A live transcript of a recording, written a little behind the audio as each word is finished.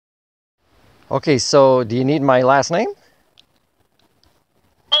Okay, so do you need my last name?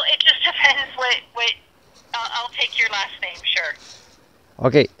 Well, it just depends what I'll take your last name, sure.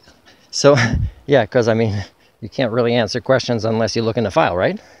 Okay, so yeah, because I mean, you can't really answer questions unless you look in the file,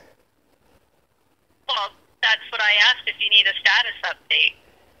 right? Well, that's what I asked, if you need a status update.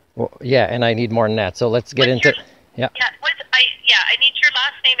 Well, yeah, and I need more than that. So let's get into yeah. I need your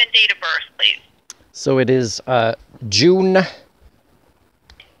last name and date of birth, please. So it is June,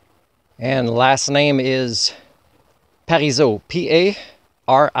 and last name is Parizeau, P-A-R-I-S-E-A-U.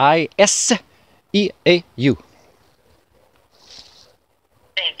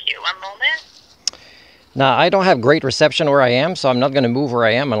 Thank you. One moment. Now, I don't have great reception where I am, so I'm not going to move where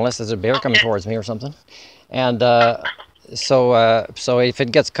I am unless there's a bear coming towards me or something. And so if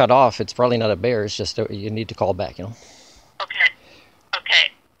it gets cut off, it's probably not a bear. It's just you need to call back, you know. Okay.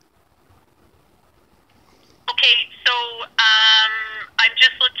 So I'm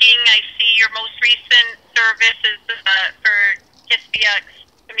just looking. I see your most recent service is for Kispiox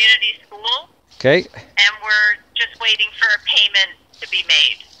Community School. Okay. And we're just waiting for a payment to be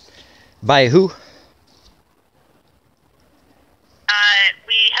made. By who?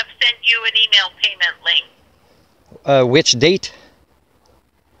 We have sent you an email payment link. Which date?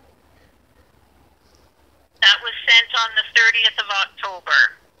 That was sent on the 30th of October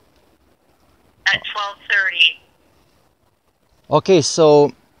at 12:30. Okay,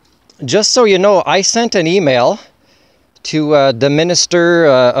 so just so you know, I sent an email to the Minister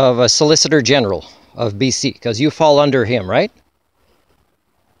of Solicitor General of BC, because you fall under him, right?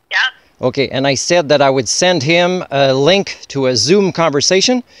 Yeah. Okay, and I said that I would send him a link to a Zoom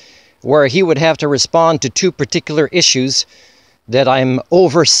conversation where he would have to respond to two particular issues that I'm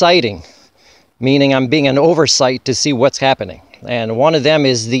oversighting, meaning I'm being an oversight to see what's happening. And one of them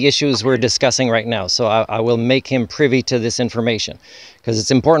is the issues we're discussing right now. So I will make him privy to this information, because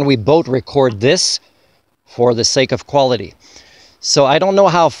it's important we both record this for the sake of quality. So I don't know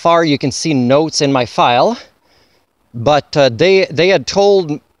how far you can see notes in my file, but they had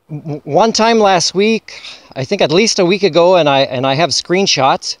told one time last week, I think at least a week ago, and I have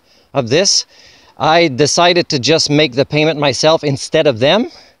screenshots of this, I decided to just make the payment myself instead of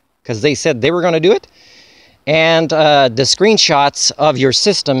them, because they said they were going to do it. And the screenshots of your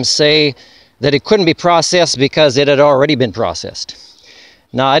system say that it couldn't be processed because it had already been processed.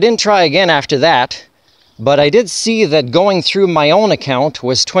 Now, I didn't try again after that, but I did see that going through my own account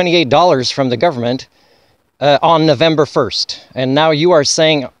was $28 from the government on November 1st. And now you are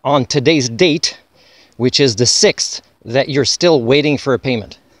saying on today's date, which is the 6th, that you're still waiting for a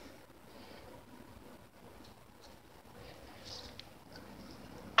payment.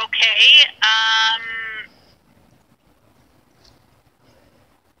 Okay.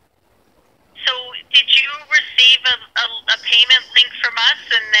 So did you receive a payment link from us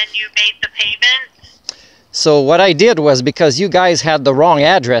and then you made the payment? So what I did was, because you guys had the wrong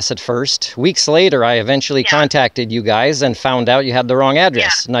address at first, weeks later I eventually contacted you guys and found out you had the wrong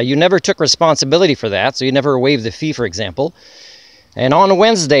address. Now, you never took responsibility for that, so you never waived the fee, for example. And on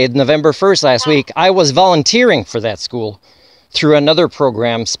Wednesday, November 1st last week, I was volunteering for that school through another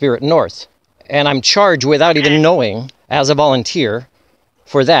program, Spirit North. And I'm charged without even knowing as a volunteer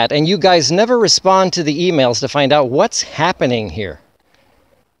for that. And you guys never respond to the emails to find out what's happening here.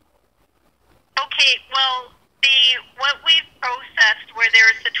 Okay, well, what we've processed where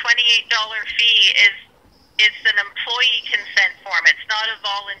there's the $28 fee is an employee consent form. It's not a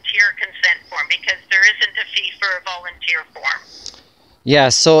volunteer consent form, because there isn't a fee for a volunteer form. Yeah,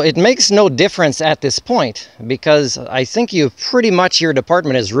 so it makes no difference at this point, because I think your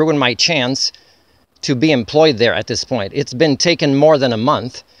department has ruined my chance to be employed there at this point. It's been taken more than a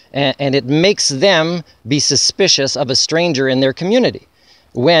month, and it makes them be suspicious of a stranger in their community,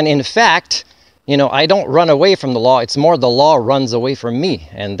 when in fact, you know, I don't run away from the law. It's more the law runs away from me.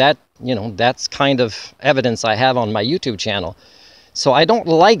 And that, you know, that's kind of evidence I have on my YouTube channel. So I don't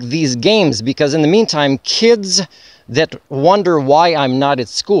like these games, because in the meantime, kids that wonder why I'm not at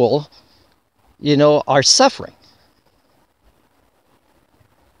school, you know, are suffering.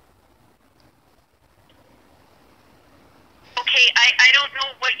 Okay, I don't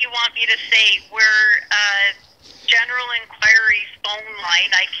know what you want me to say. We're general inquiries phone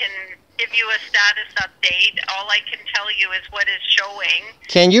line. I can give you a status update. All I can tell you is what is showing.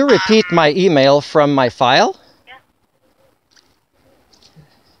 Can you repeat my email from my file? Yeah.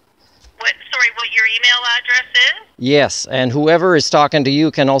 What your email address is? Yes, and whoever is talking to you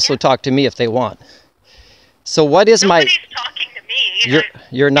can also talk to me if they want. So what is Nobody's talking to me.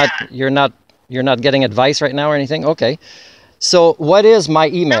 You're not getting advice right now or anything? Okay. So what is my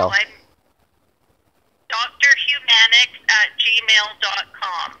email? No, I'm drhumanics@gmail.com.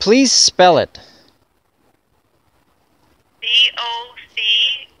 Please spell it.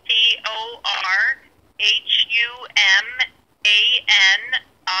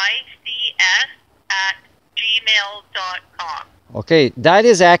 doctorhumanics@gmail.com. Okay, that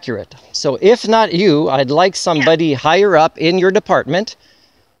is accurate. So if not you, I'd like somebody higher up in your department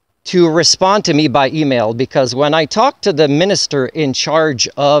to respond to me by email, because when I talk to the minister in charge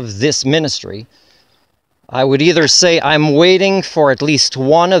of this ministry, I would either say I'm waiting for at least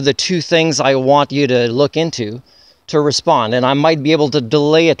one of the two things I want you to look into to respond, and I might be able to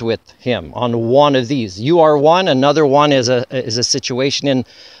delay it with him on one of these. You are one. Another one is a situation in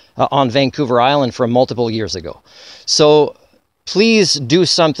on Vancouver Island from multiple years ago. So please do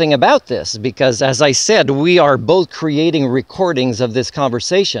something about this, because as I said, we are both creating recordings of this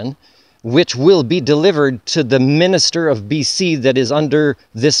conversation, which will be delivered to the minister of BC that is under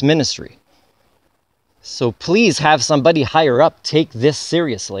this ministry. So please have somebody higher up take this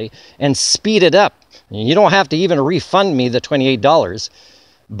seriously and speed it up. You don't have to even refund me the $28,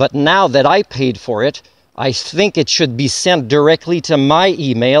 but now that I paid for it, I think it should be sent directly to my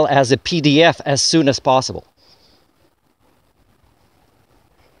email as a PDF as soon as possible.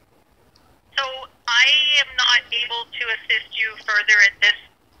 So I am not able to assist you further at this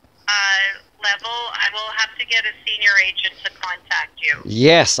level. I will have to get a senior agent to contact you.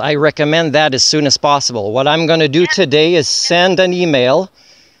 Yes, I recommend that as soon as possible. What I'm going to do today is send an email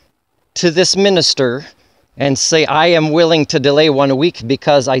to this minister and say I am willing to delay 1 week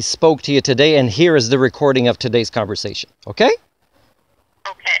because I spoke to you today, and here is the recording of today's conversation. Okay?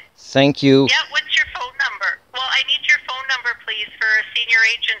 Okay. Thank you. Yeah, what's your phone number? Well, I need your phone number, please, for a senior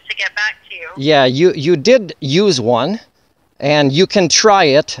agent to get back to you. Yeah, you did use one, and you can try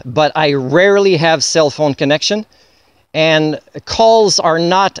it, but I rarely have cell phone connection, and calls are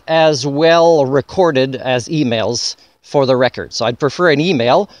not as well recorded as emails for the record. So I'd prefer an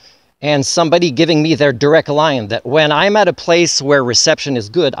email and somebody giving me their direct line, that when I'm at a place where reception is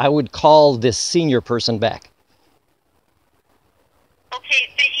good, I would call this senior person back. Okay,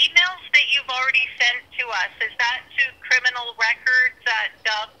 the emails that you've already sent to us, is that to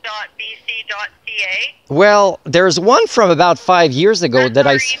criminalrecords@gov.bc.ca? Well, there's one from about 5 years ago That's that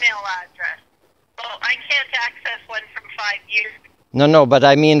our email address. Well, I can't access one from 5 years ago. No, but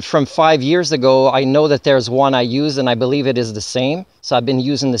I mean from 5 years ago, I know that there's one I use, and I believe it is the same. So I've been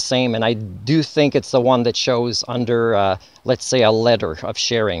using the same, and I do think it's the one that shows under, let's say, a letter of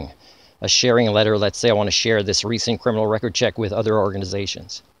sharing. A sharing letter, let's say I want to share this recent criminal record check with other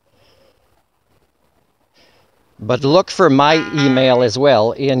organizations. But look for my email as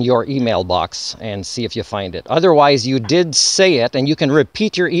well in your email box and see if you find it. Otherwise, you did say it, and you can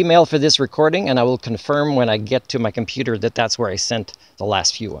repeat your email for this recording, and I will confirm when I get to my computer that that's where I sent the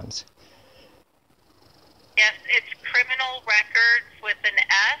last few ones. Yes, it's criminal records with an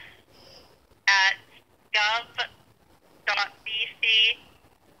S at gov.bc.ca,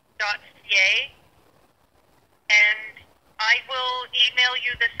 and I will email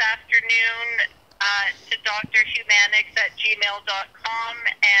you this afternoon to drhumanics@gmail.com,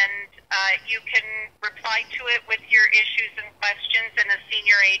 and you can reply to it with your issues and questions, and a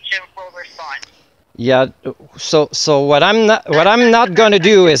senior agent will respond. Yeah. So what I'm not going to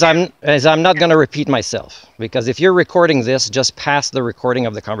do is I'm not going to repeat myself, because if you're recording this, just pass the recording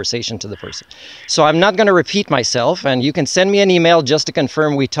of the conversation to the person. So I'm not going to repeat myself, and you can send me an email just to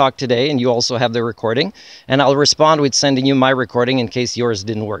confirm we talked today, and you also have the recording, and I'll respond with sending you my recording in case yours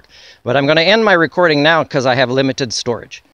didn't work. But I'm going to end my recording now because I have limited storage.